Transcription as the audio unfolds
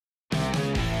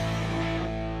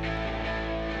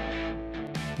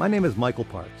My name is Michael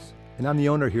Parks, and I'm the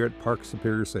owner here at Parks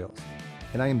Superior Sales,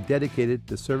 and I am dedicated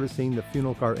to servicing the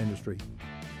funeral car industry,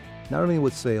 not only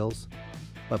with sales,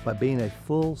 but by being a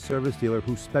full-service dealer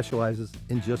who specializes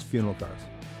in just funeral cars.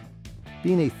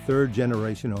 Being a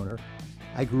third-generation owner,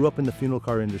 I grew up in the funeral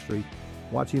car industry,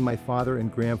 watching my father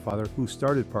and grandfather, who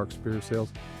started Parks Superior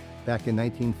Sales back in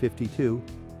 1952,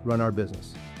 run our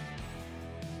business.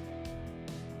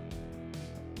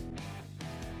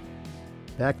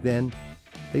 Back then,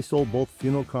 they sold both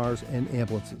funeral cars and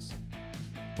ambulances.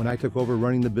 When I took over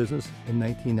running the business in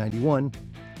 1991,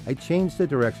 I changed the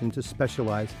direction to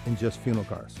specialize in just funeral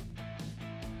cars.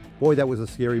 Boy, that was a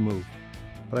scary move,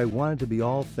 but I wanted to be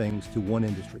all things to one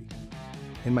industry.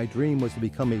 And my dream was to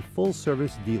become a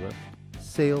full-service dealer,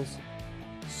 sales,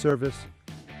 service,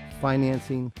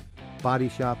 financing, body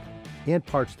shop, and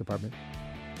parts department,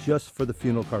 just for the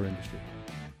funeral car industry.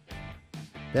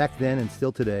 Back then and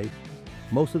still today,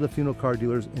 most of the funeral car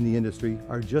dealers in the industry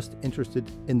are just interested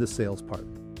in the sales part.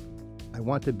 I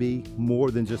want to be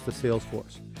more than just a sales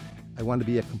force. I want to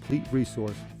be a complete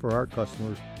resource for our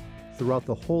customers throughout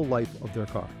the whole life of their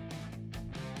car.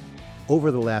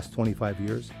 Over the last 25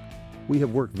 years, we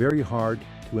have worked very hard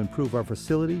to improve our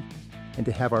facility and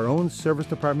to have our own service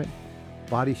department,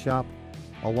 body shop,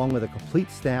 along with a complete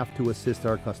staff to assist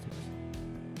our customers.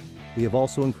 We have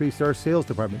also increased our sales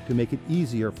department to make it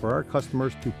easier for our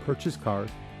customers to purchase cars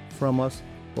from us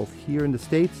both here in the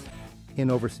States and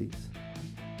overseas.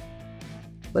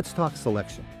 Let's talk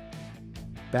selection.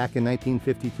 Back in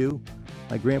 1952,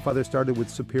 my grandfather started with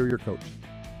Superior Coach.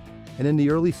 And in the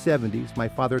early 70s, my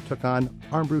father took on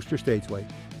Armbruster Stageway,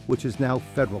 which is now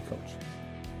Federal Coach.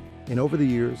 And over the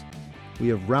years, we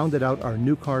have rounded out our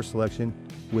new car selection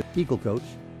with Eagle Coach,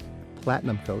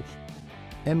 Platinum Coach,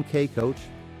 MK Coach,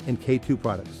 and K2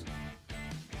 products.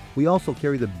 We also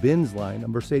carry the Benz line of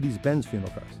Mercedes-Benz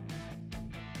funeral cars.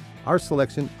 Our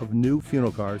selection of new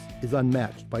funeral cars is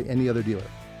unmatched by any other dealer,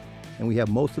 and we have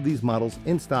most of these models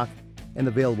in stock and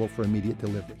available for immediate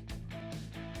delivery.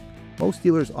 Most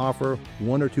dealers offer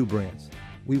one or two brands.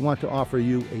 We want to offer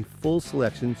you a full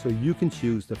selection so you can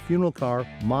choose the funeral car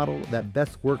model that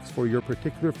best works for your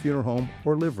particular funeral home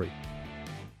or livery.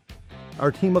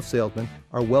 Our team of salesmen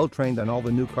are well trained on all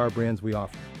the new car brands we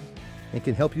offer and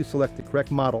can help you select the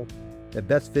correct model that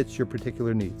best fits your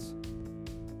particular needs.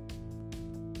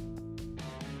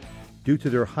 Due to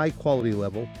their high quality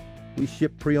level, we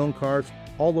ship pre-owned cars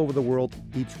all over the world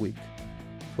each week.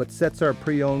 What sets our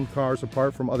pre-owned cars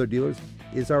apart from other dealers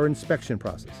is our inspection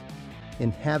process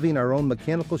and having our own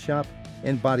mechanical shop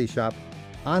and body shop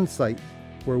on site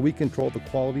where we control the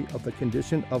quality of the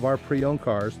condition of our pre-owned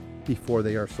cars before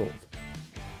they are sold.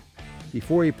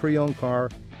 Before a pre-owned car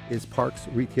is Parks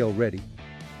retail ready,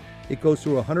 it goes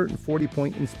through a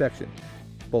 140-point inspection,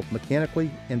 both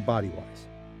mechanically and body-wise.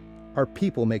 Our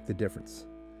people make the difference.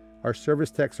 Our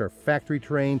service techs are factory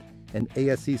trained and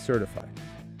ASE certified,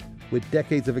 with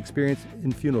decades of experience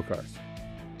in funeral cars.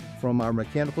 From our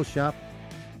mechanical shop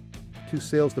to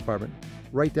sales department,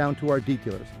 right down to our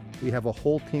detailers, we have a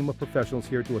whole team of professionals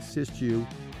here to assist you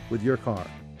with your car.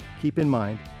 Keep in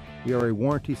mind, we are a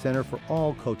warranty center for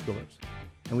all Coachbuilders,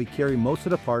 and we carry most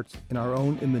of the parts in our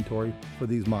own inventory for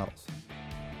these models.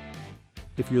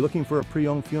 If you're looking for a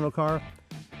pre-owned funeral car,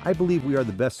 I believe we are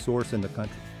the best source in the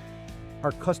country.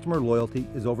 Our customer loyalty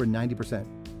is over 90%,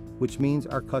 which means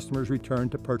our customers return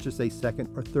to purchase a second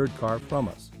or third car from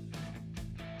us.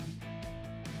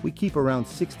 We keep around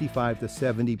 65 to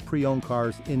 70 pre-owned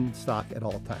cars in stock at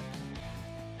all times,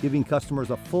 giving customers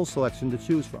a full selection to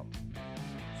choose from.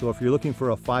 So if you're looking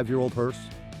for a 5-year-old hearse,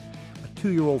 a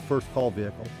 2-year-old first call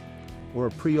vehicle, or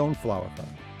a pre-owned flower car,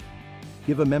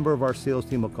 give a member of our sales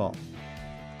team a call.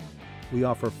 We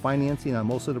offer financing on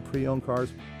most of the pre-owned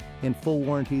cars and full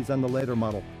warranties on the later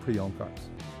model pre-owned cars.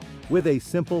 With a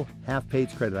simple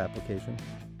half-page credit application,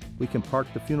 we can park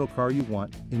the funeral car you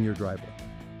want in your driveway.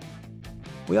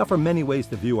 We offer many ways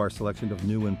to view our selection of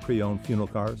new and pre-owned funeral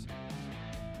cars.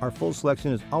 Our full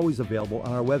selection is always available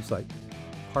on our website,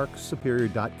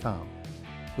 parkssuperior.com,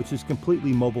 which is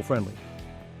completely mobile friendly.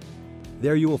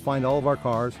 There you will find all of our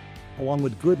cars, along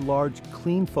with good, large,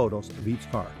 clean photos of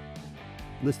each car,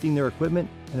 listing their equipment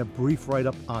and a brief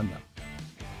write-up on them.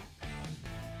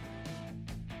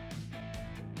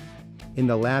 In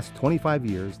the last 25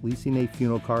 years, leasing a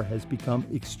funeral car has become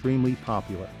extremely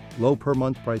popular. Low per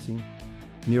month pricing,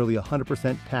 nearly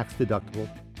 100% tax deductible,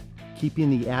 keeping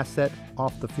the asset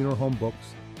off the funeral home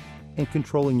books, and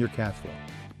controlling your cash flow.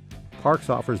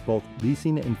 Parks offers both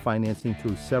leasing and financing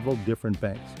through several different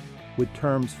banks, with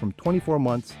terms from 24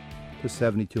 months to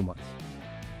 72 months.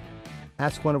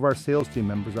 Ask one of our sales team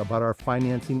members about our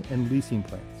financing and leasing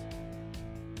plans.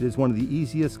 It is one of the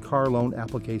easiest car loan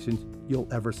applications you'll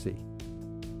ever see.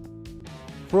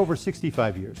 For over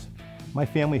 65 years, my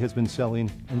family has been selling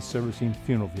and servicing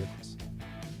funeral vehicles.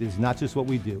 It is not just what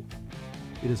we do,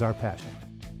 it is our passion.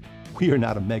 We are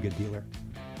not a mega dealer.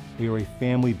 We are a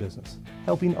family business,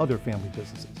 helping other family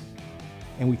businesses.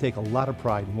 And we take a lot of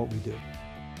pride in what we do.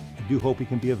 I do hope we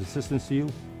can be of assistance to you.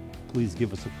 Please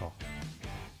give us a call.